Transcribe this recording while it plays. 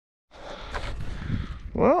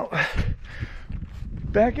Well,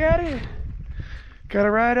 back at it. Got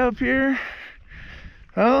a ride up here.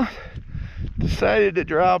 Well, decided to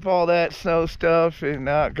drop all that snow stuff and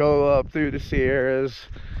not go up through the Sierras.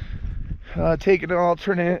 Take an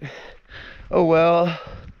alternate. Oh well.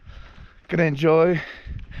 Gonna enjoy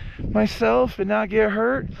myself and not get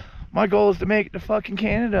hurt. My goal is to make it to fucking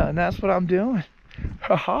Canada, and that's what I'm doing.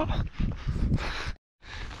 Haha.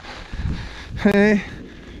 Hey,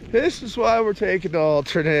 this is why we're taking the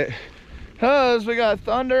alternate. Because we got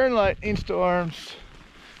thunder and lightning storms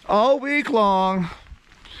all week long.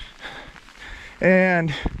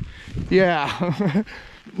 And yeah,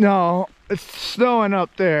 no, it's snowing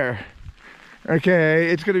up there. Okay,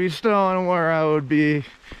 it's gonna be snowing where I would be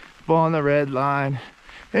on the red line.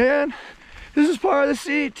 And this is part of the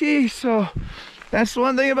CET, so that's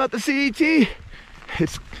one thing about the CET.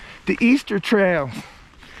 It's the Easter Trail.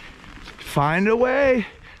 Find a way.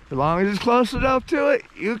 As long as it's close enough to it,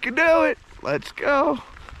 you can do it. Let's go.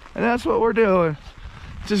 And that's what we're doing.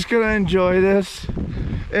 Just gonna enjoy this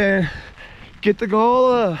and get the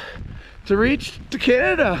goal to reach to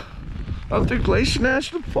Canada up to Glacier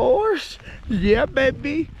National Forest. Yeah,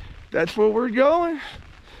 baby. That's where we're going.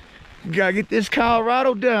 Gotta get this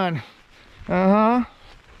Colorado done. That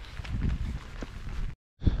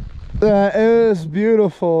is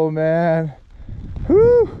beautiful, man.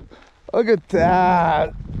 Whew. Look at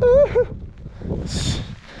that.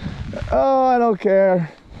 Oh, I don't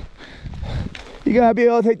care. You gotta be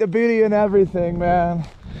able to take the beauty in everything, man.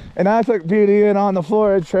 And I took beauty in on the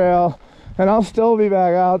Florida Trail, and I'll still be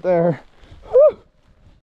back out there. Whew.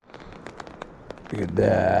 Look at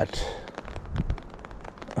that.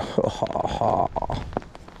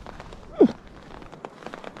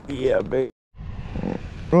 Yeah, baby.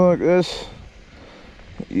 Look, this.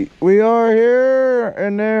 We are here,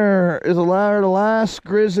 and there is the last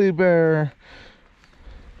grizzly bear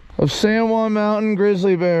of San Juan Mountain.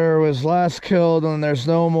 Grizzly bear was last killed, and there's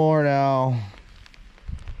no more now.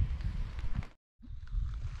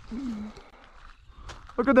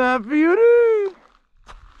 Look at that beauty.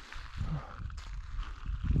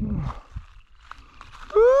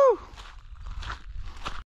 Woo.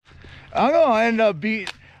 I'm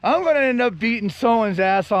gonna end up beating someone's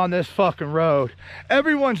ass on this fucking road.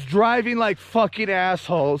 Everyone's driving like fucking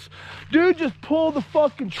assholes. Dude just pulled the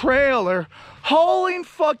fucking trailer, hauling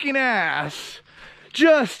fucking ass.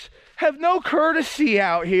 Just have no courtesy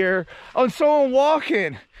out here on someone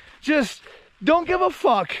walking. Just don't give a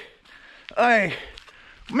fuck. Like,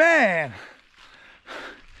 man.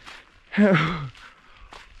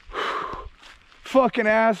 Fucking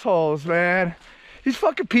assholes, man. These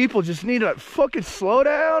fucking people just need to fucking slow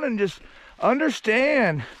down and just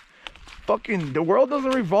understand. Fucking, the world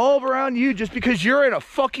doesn't revolve around you just because you're in a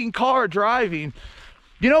fucking car driving.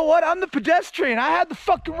 You know what? I'm the pedestrian. I had the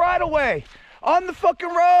fucking right of way on the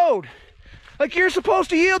fucking road. Like, you're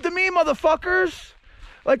supposed to yield to me, motherfuckers.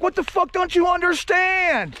 Like, what the fuck don't you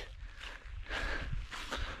understand?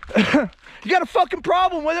 You got a fucking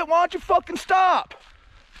problem with it? Why don't you fucking stop?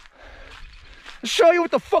 I'll show you what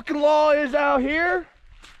the fucking law is out here.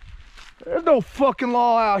 There's no fucking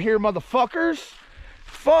law out here, motherfuckers.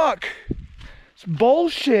 Fuck. It's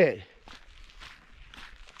bullshit.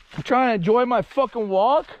 I'm trying to enjoy my fucking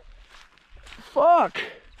walk. Fuck.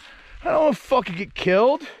 I don't want to fucking get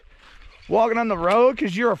killed walking on the road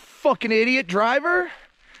because you're a fucking idiot driver.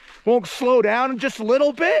 Won't slow down just a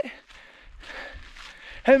little bit.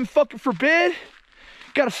 Heaven fucking forbid.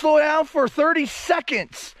 Gotta slow down for 30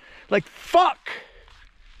 seconds. Like, fuck.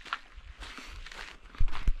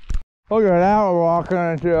 Look at that we're walking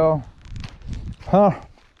into. Huh.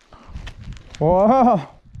 Whoa.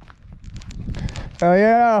 Oh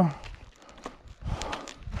yeah.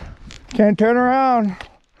 Can't turn around.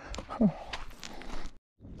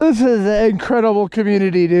 This is an incredible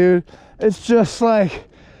community, dude. It's just like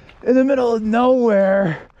in the middle of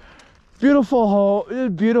nowhere. Beautiful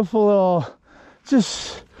home, beautiful little,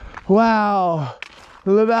 just, wow.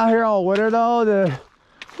 Live out here all winter though,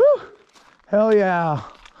 whew, hell yeah.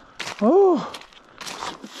 Oh,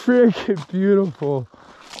 it's freaking beautiful.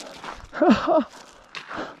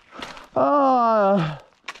 I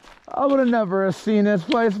would have never seen this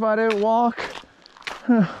place if I didn't walk.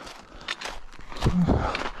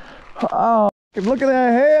 Oh, look at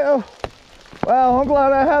that hail. Wow, I'm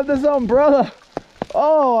glad I have this umbrella.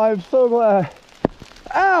 Oh, I'm so glad.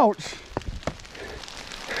 Ouch.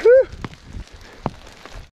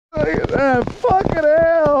 Look at that fucking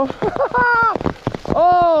hell.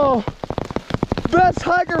 Oh, best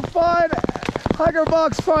hiker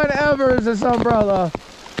box find ever is this umbrella.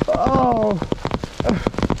 Oh,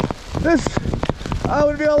 this, I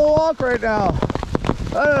would be able to walk right now.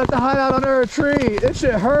 I don't have to hide out under a tree. This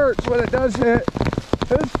shit hurts when it does hit.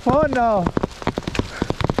 It's fun though.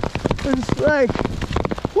 It's like,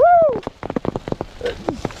 woo!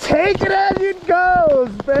 Take it as it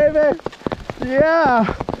goes, baby.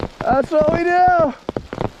 Yeah, that's what we do.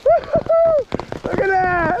 Look at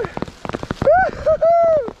that.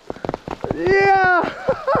 Yeah.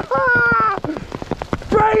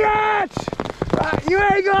 Bring it. You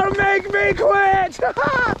ain't gonna make me quit.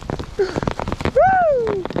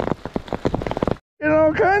 Woo! Getting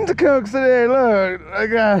all kinds of cokes today. Look, I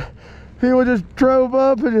got people just drove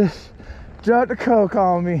up and just dropped a coke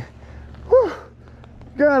on me. Whew.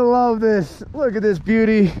 Gotta love this. Look at this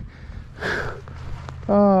beauty.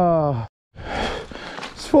 Oh,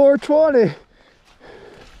 it's 4:20.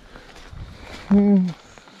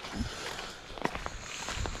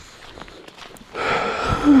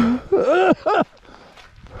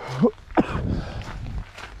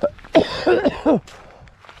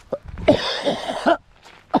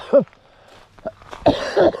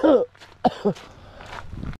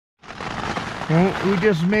 We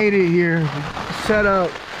just made it here. Set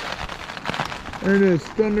up. There it is.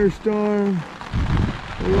 Thunderstorm,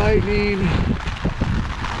 lightning.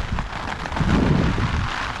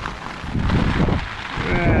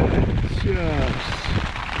 Just.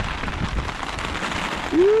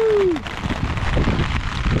 Woo!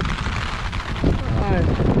 Alright.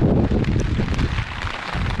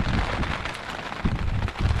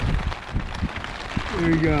 There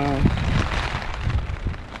we go.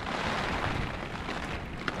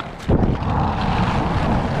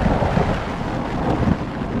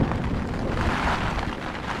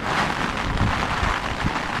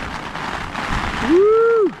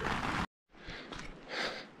 Woo!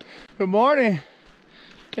 Good morning.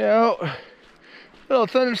 Little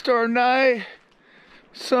thunderstorm night.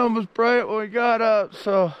 Sun was bright when we got up,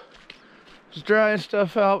 so just drying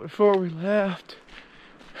stuff out before we left.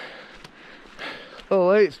 A little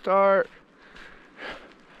late start.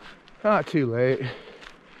 Not too late,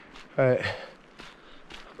 but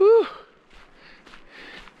whew,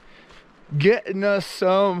 getting us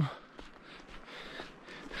some.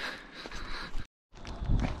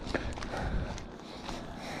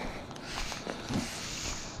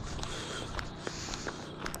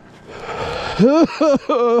 Look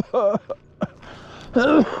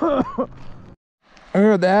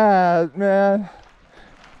at that, man.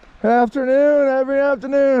 Every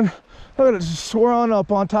afternoon. Look at it just swirling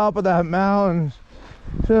up on top of that mountain.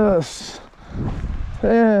 Just,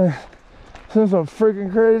 man, some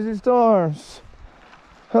freaking crazy storms.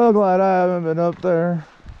 So glad I haven't been up there.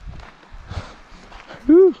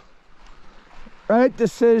 Whew. Right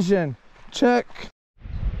decision. Check.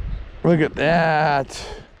 Look at that.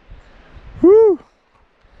 Woo!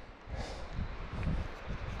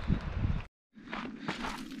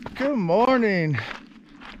 Good morning.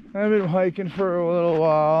 I've been hiking for a little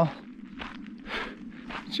while.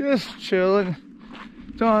 Just chilling.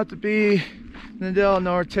 Don't have to be in the Del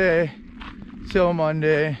Norte till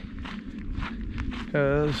Monday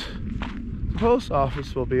because the post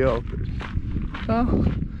office will be open. So,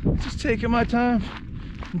 just taking my time,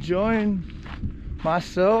 enjoying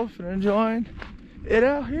myself and enjoying it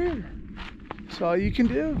out here. That's all you can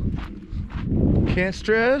do. Can't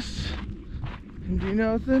stress and do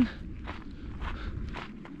nothing.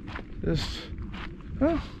 Just,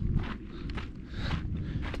 oh.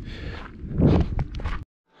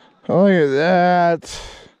 Oh, look at that.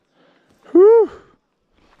 Whew.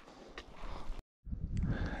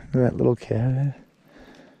 That little cabin.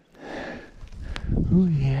 Oh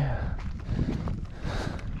yeah.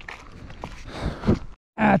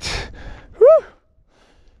 That. Whew.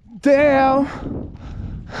 Damn.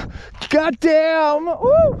 Goddamn.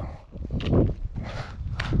 Woo.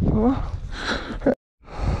 Oh.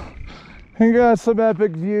 We got some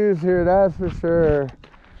epic views here, that's for sure.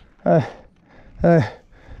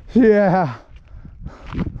 Yeah.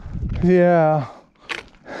 Yeah.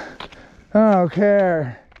 I don't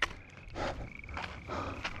care.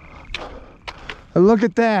 Look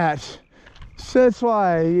at that. That's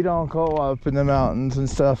why you don't go up in the mountains and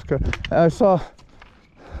stuff. I saw.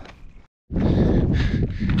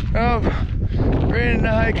 Oh, ran into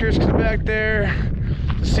hikers come back there.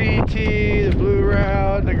 The CT, the blue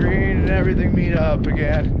route, the green, and everything meet up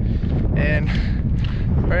again. And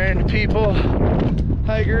ran into people,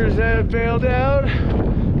 hikers that have bailed out.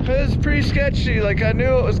 It's pretty sketchy, like I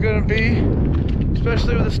knew it was gonna be,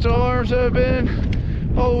 especially with the storms that have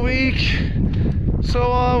been all week, so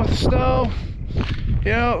on with the snow.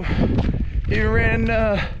 You know, even ran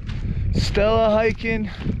Stella hiking.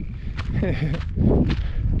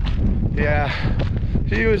 Yeah,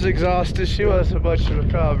 She was exhausted. She wasn't much of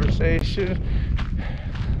a conversation.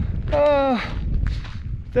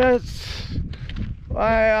 That's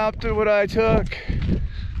why I opted what I took,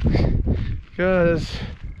 because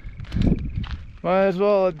might as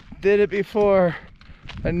well have did it before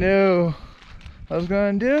I knew I was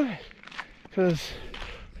gonna do it. Because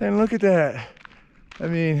then look at that. I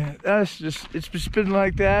mean, that's just, it's just been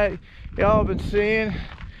like that. Y'all have been seeing,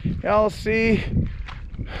 y'all see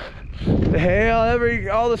the hail,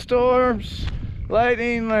 all the storms,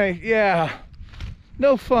 lightning, like, yeah,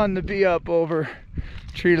 no fun to be up over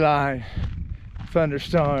tree line,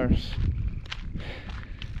 thunderstorms.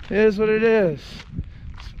 It is what it is.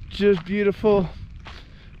 It's just beautiful.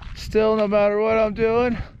 Still, no matter what I'm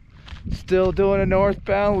doing, still doing a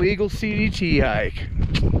northbound legal CDT hike.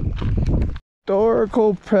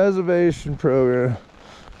 Historical preservation program.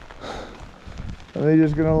 Are they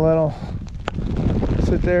just gonna let them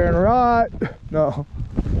sit there and rot? No.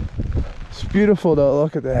 It's beautiful though,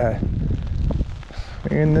 look at that.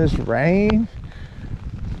 In this rain,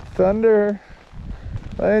 thunder,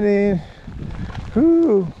 lightning,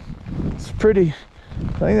 whoo, it's pretty.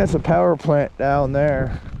 I think that's a power plant down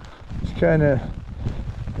there. It's kind of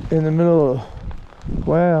in the middle of,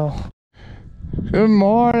 wow. Good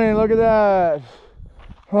morning, look at that.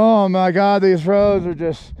 Oh my God, these roads are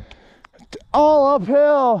just all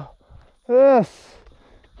uphill. This,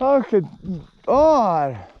 look at,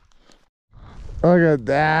 God. Look at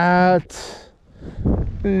that.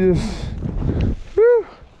 You just, whew.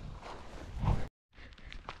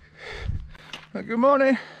 Well, good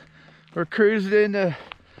morning. We're cruising into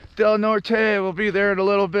Del Norte. We'll be there in a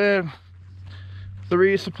little bit. The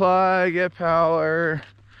resupply, get power,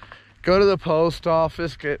 go to the post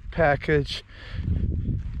office, get package,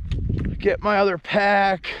 get my other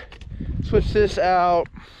pack, switch this out.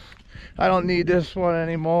 I don't need this one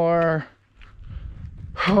anymore.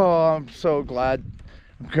 Oh, I'm so glad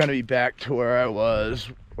I'm gonna be back to where I was,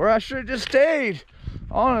 where I should have just stayed,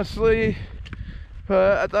 honestly.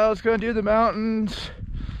 But I thought I was gonna do the mountains.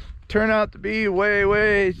 Turned out to be way,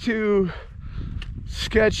 way too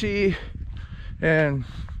sketchy. And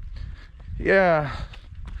yeah,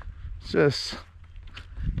 it's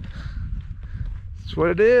what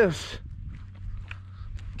it is.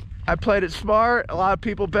 I played it smart. A lot of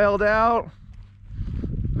people bailed out.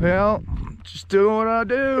 Well, just doing what I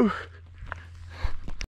do.